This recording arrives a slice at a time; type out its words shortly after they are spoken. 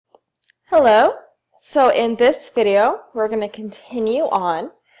Hello. So in this video, we're going to continue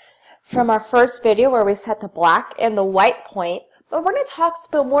on from our first video where we set the black and the white point, but we're going to talk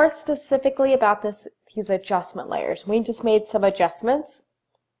more specifically about these adjustment layers. We just made some adjustments.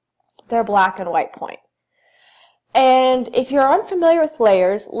 They're black and white point. And if you're unfamiliar with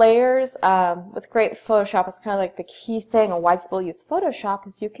layers, what's great with Photoshop is kind of like the key thing on why people use Photoshop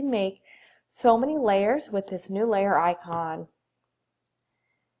is you can make so many layers with this new layer icon.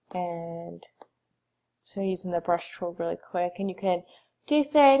 And so using the brush tool really quick, and you can do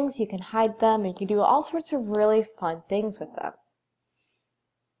things, you can hide them, and you can do all sorts of really fun things with them.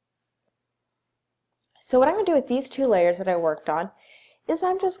 So what I'm going to do with these two layers that I worked on is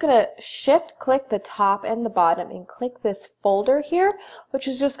I'm just going to shift click the top and the bottom and click this folder here, which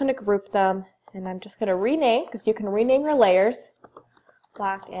is just going to group them, and I'm just going to rename, because you can rename your layers,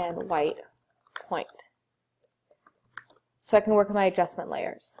 black and white point. So I can work with my adjustment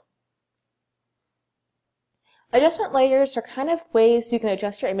layers. Adjustment layers are kind of ways you can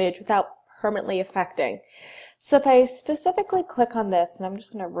adjust your image without permanently affecting. So if I specifically click on this, and I'm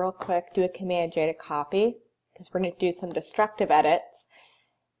just going to real quick do a Command J to copy, because we're going to do some destructive edits.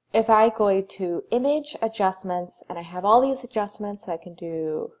 If I go to Image Adjustments, and I have all these adjustments, so I can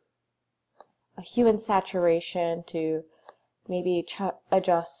do a hue and saturation to maybe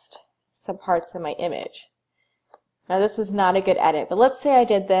adjust some parts in my image. Now this is not a good edit, but let's say I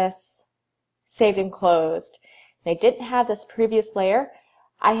did this, saved and closed, and I didn't have this previous layer.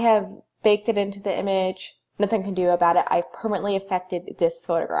 I have baked it into the image, nothing can do about it. I've permanently affected this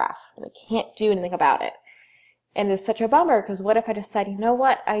photograph, and I can't do anything about it. And it's such a bummer, because what if I decide, you know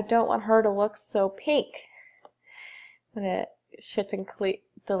what, I don't want her to look so pink. I'm going to shift and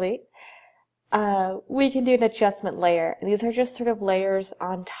delete. We can do an adjustment layer, and these are just sort of layers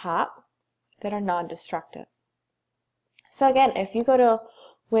on top that are non-destructive. So again, if you go to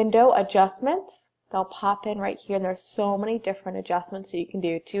Window Adjustments, they'll pop in right here, and there's so many different adjustments that you can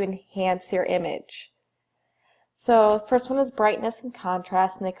do to enhance your image. So the first one is brightness and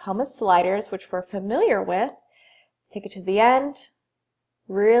contrast, and they come with sliders, which we're familiar with. Take it to the end,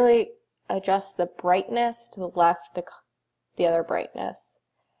 really adjust the brightness to the left, the other brightness.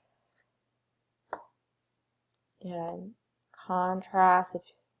 And contrast.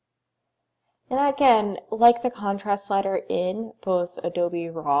 And again, like the contrast slider in both Adobe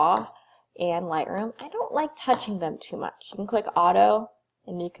Raw and Lightroom, I don't like touching them too much. You can click Auto,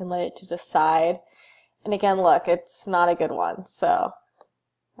 and you can let it to the side. And again, look, it's not a good one. So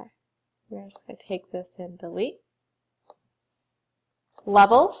we're just going to take this and delete.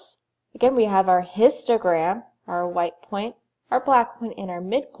 Levels. Again, we have our histogram, our white point, our black point, and our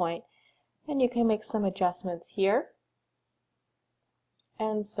midpoint. And you can make some adjustments here,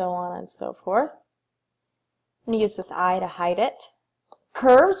 and so on and so forth. And use this eye to hide it.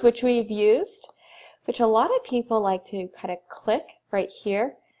 Curves, which we've used, which a lot of people like to kind of click right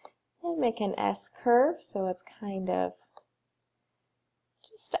here and make an S curve, so it's kind of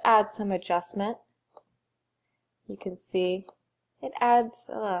just to add some adjustment. You can see it adds,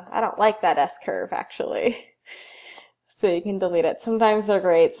 I don't like that S curve actually. So you can delete it. Sometimes they're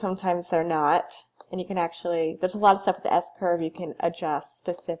great, sometimes they're not. And you can actually, there's a lot of stuff with the S curve. You can adjust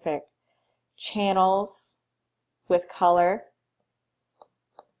specific channels with color,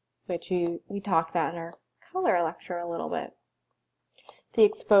 which we talked about in our color lecture a little bit. The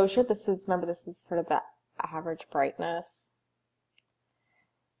exposure, remember this is sort of the average brightness.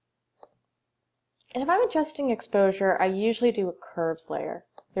 And if I'm adjusting exposure, I usually do a curves layer.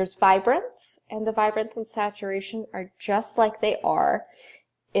 There's vibrance, and the vibrance and saturation are just like they are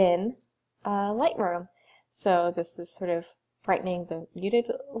in Lightroom. So this is sort of brightening the muted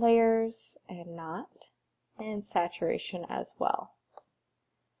layers and not, and saturation as well.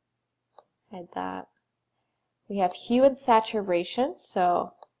 Hide that. We have hue and saturation,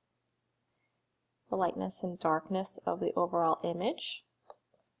 so the lightness and darkness of the overall image.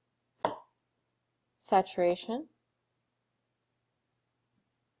 Saturation.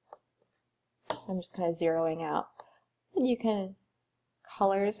 I'm just kind of zeroing out. And you can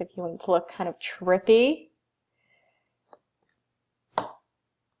colors if you want it to look kind of trippy.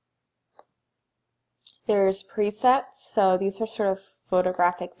 There's presets, so these are sort of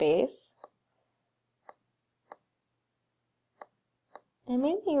photographic base. And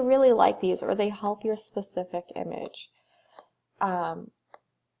maybe you really like these, or they help your specific image.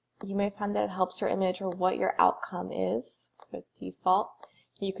 You may find that it helps your image or what your outcome is with default.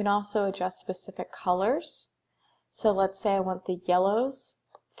 You can also adjust specific colors. So let's say I want the yellows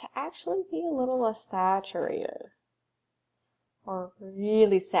to actually be a little less saturated or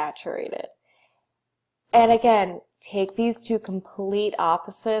really saturated. And again, take these two complete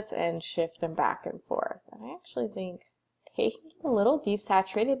opposites and shift them back and forth. And I actually think taking it a little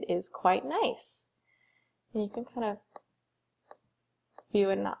desaturated is quite nice. And you can kind of view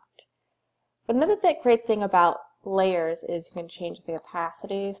a knot. But another great thing about layers is you can change the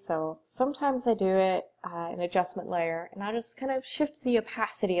opacity. So sometimes I do it in adjustment layer, and I'll just kind of shift the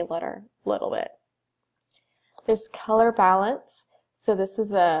opacity a little bit. There's color balance. So this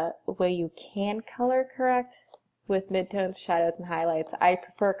is a way you can color correct with midtones, shadows, and highlights. I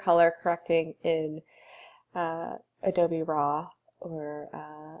prefer color correcting in Adobe Raw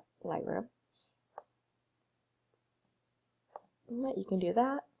or Lightroom. You can do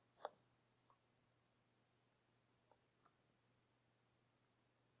that.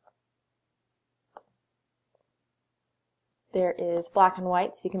 There is black and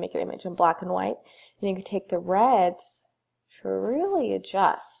white, so you can make an image in black and white. And you can take the reds to really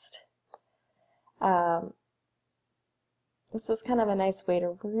adjust. This is kind of a nice way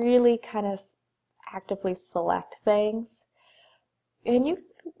to really kind of actively select things. And you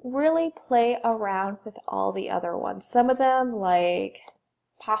really play around with all the other ones. Some of them, like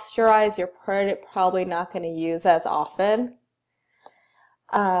Posturize, you're probably not going to use as often.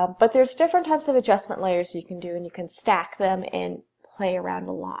 But there's different types of adjustment layers you can do, and you can stack them and play around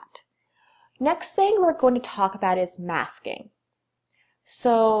a lot. Next thing we're going to talk about is masking.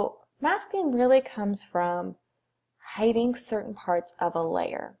 So masking really comes from hiding certain parts of a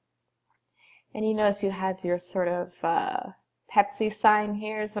layer. And you notice you have your sort of Pepsi sign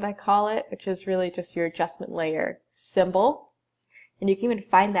here is what I call it, which is really just your adjustment layer symbol. And you can even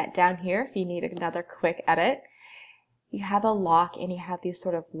find that down here if you need another quick edit. You have a lock and you have these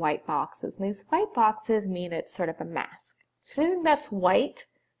sort of white boxes. And these white boxes mean it's sort of a mask. So anything that's white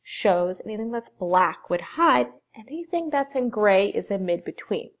shows, anything that's black would hide, anything that's in gray is a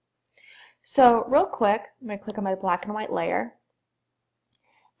mid-between. So real quick, I'm going to click on my black and white layer.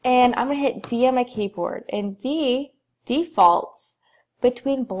 And I'm going to hit D on my keyboard. And D defaults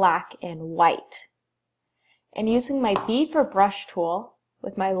between black and white. And using my B for brush tool,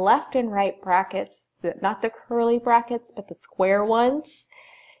 with my left and right brackets, not the curly brackets, but the square ones,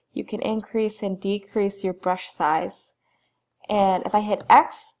 you can increase and decrease your brush size. And if I hit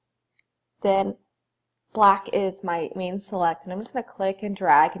X, then black is my main select. And I'm just going to click and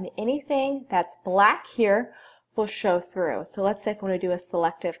drag, and anything that's black here will show through. So let's say if I want to do a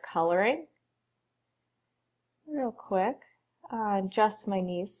selective coloring, real quick, on just my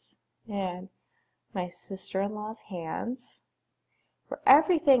niece and my sister-in-law's hands. Where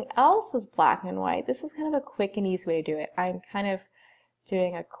everything else is black and white, this is kind of a quick and easy way to do it. I'm kind of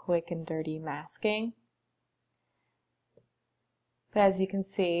doing a quick and dirty masking. But as you can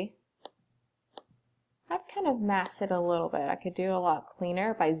see, I've kind of masked it a little bit. I could do a lot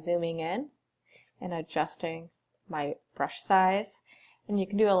cleaner by zooming in and adjusting my brush size. And you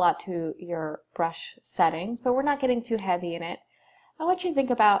can do a lot to your brush settings, but we're not getting too heavy in it. I want you to think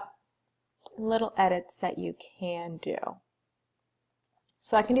about little edits that you can do.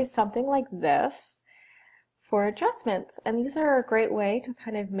 So I can do something like this for adjustments, and these are a great way to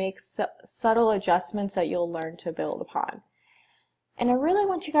kind of make subtle adjustments that you'll learn to build upon. And I really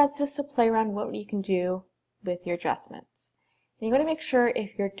want you guys just to play around what you can do with your adjustments. And you want to make sure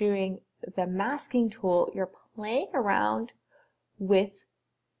if you're doing the masking tool, you're playing around with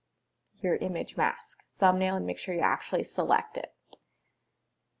your image mask thumbnail and make sure you actually select it.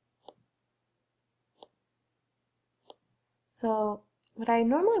 So what I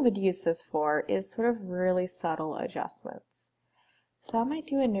normally would use this for is sort of really subtle adjustments. So I might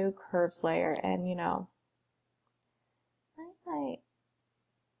do a new curves layer, and you know, I might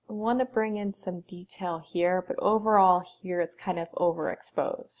want to bring in some detail here, but overall here it's kind of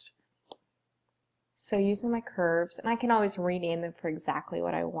overexposed. So using my curves, and I can always rename them for exactly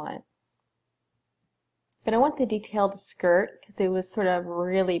what I want. But I want the detailed skirt because it was sort of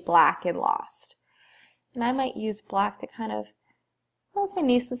really black and lost. And I might use black to kind of, most my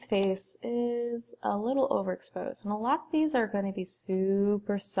niece's face is a little overexposed. And a lot of these are going to be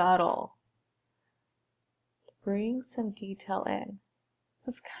super subtle. Bring some detail in.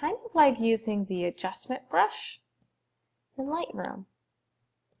 This is kind of like using the adjustment brush in Lightroom.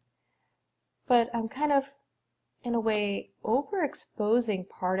 But I'm kind of, in a way, overexposing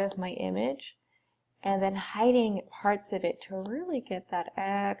part of my image and then hiding parts of it to really get that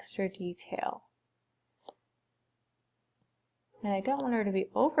extra detail. And I don't want her to be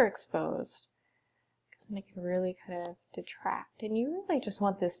overexposed because then it can really kind of detract. And you really just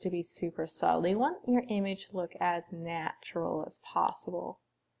want this to be super subtle. You want your image to look as natural as possible.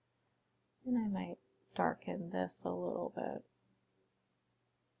 And I might darken this a little bit.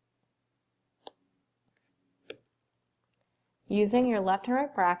 using your left and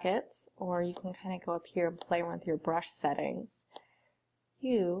right brackets, or you can kind of go up here and play around with your brush settings,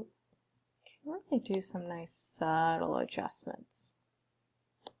 you can really do some nice subtle adjustments.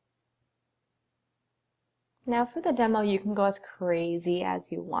 Now for the demo, you can go as crazy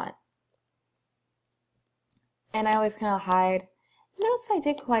as you want. And I always kind of hide. Notice I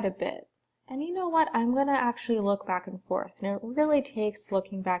did quite a bit. And you know what? I'm going to actually look back and forth. And it really takes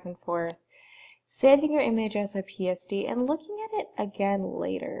looking back and forth, saving your image as a PSD, and looking at it again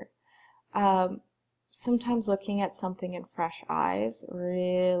later. Sometimes looking at something in fresh eyes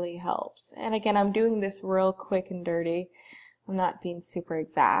really helps. And again, I'm doing this real quick and dirty. I'm not being super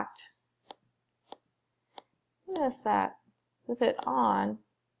exact. Notice that with it on,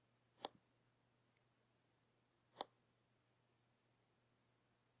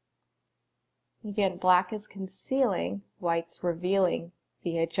 again, black is concealing, white's revealing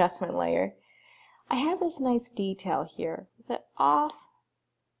the adjustment layer. I have this nice detail here. Is it off?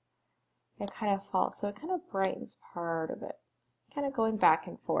 It kind of falls, so it kind of brightens part of it. Kind of going back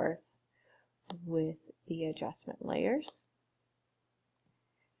and forth with the adjustment layers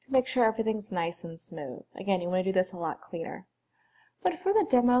to make sure everything's nice and smooth. Again, you want to do this a lot cleaner. But for the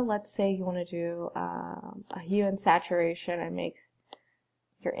demo, let's say you want to do a hue and saturation and make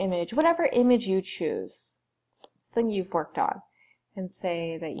your image, whatever image you choose, thing you've worked on, and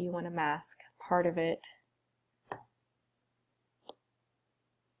say that you want to mask part of it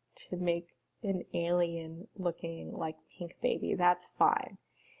to make an alien looking like pink baby. That's fine.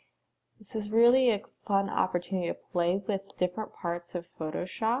 This is really a fun opportunity to play with different parts of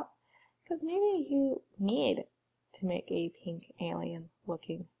Photoshop, because maybe you need to make a pink alien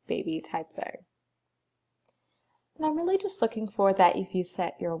looking baby type thing. And I'm really just looking for that if you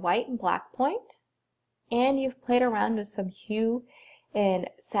set your white and black point and you've played around with some hue and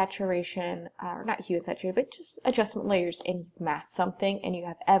saturation, or not hue and saturation, but just adjustment layers, and you've masked something and you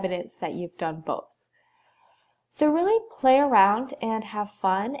have evidence that you've done both. So really play around and have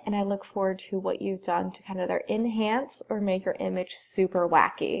fun, and I look forward to what you've done to kind of either enhance or make your image super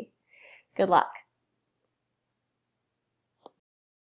wacky. Good luck.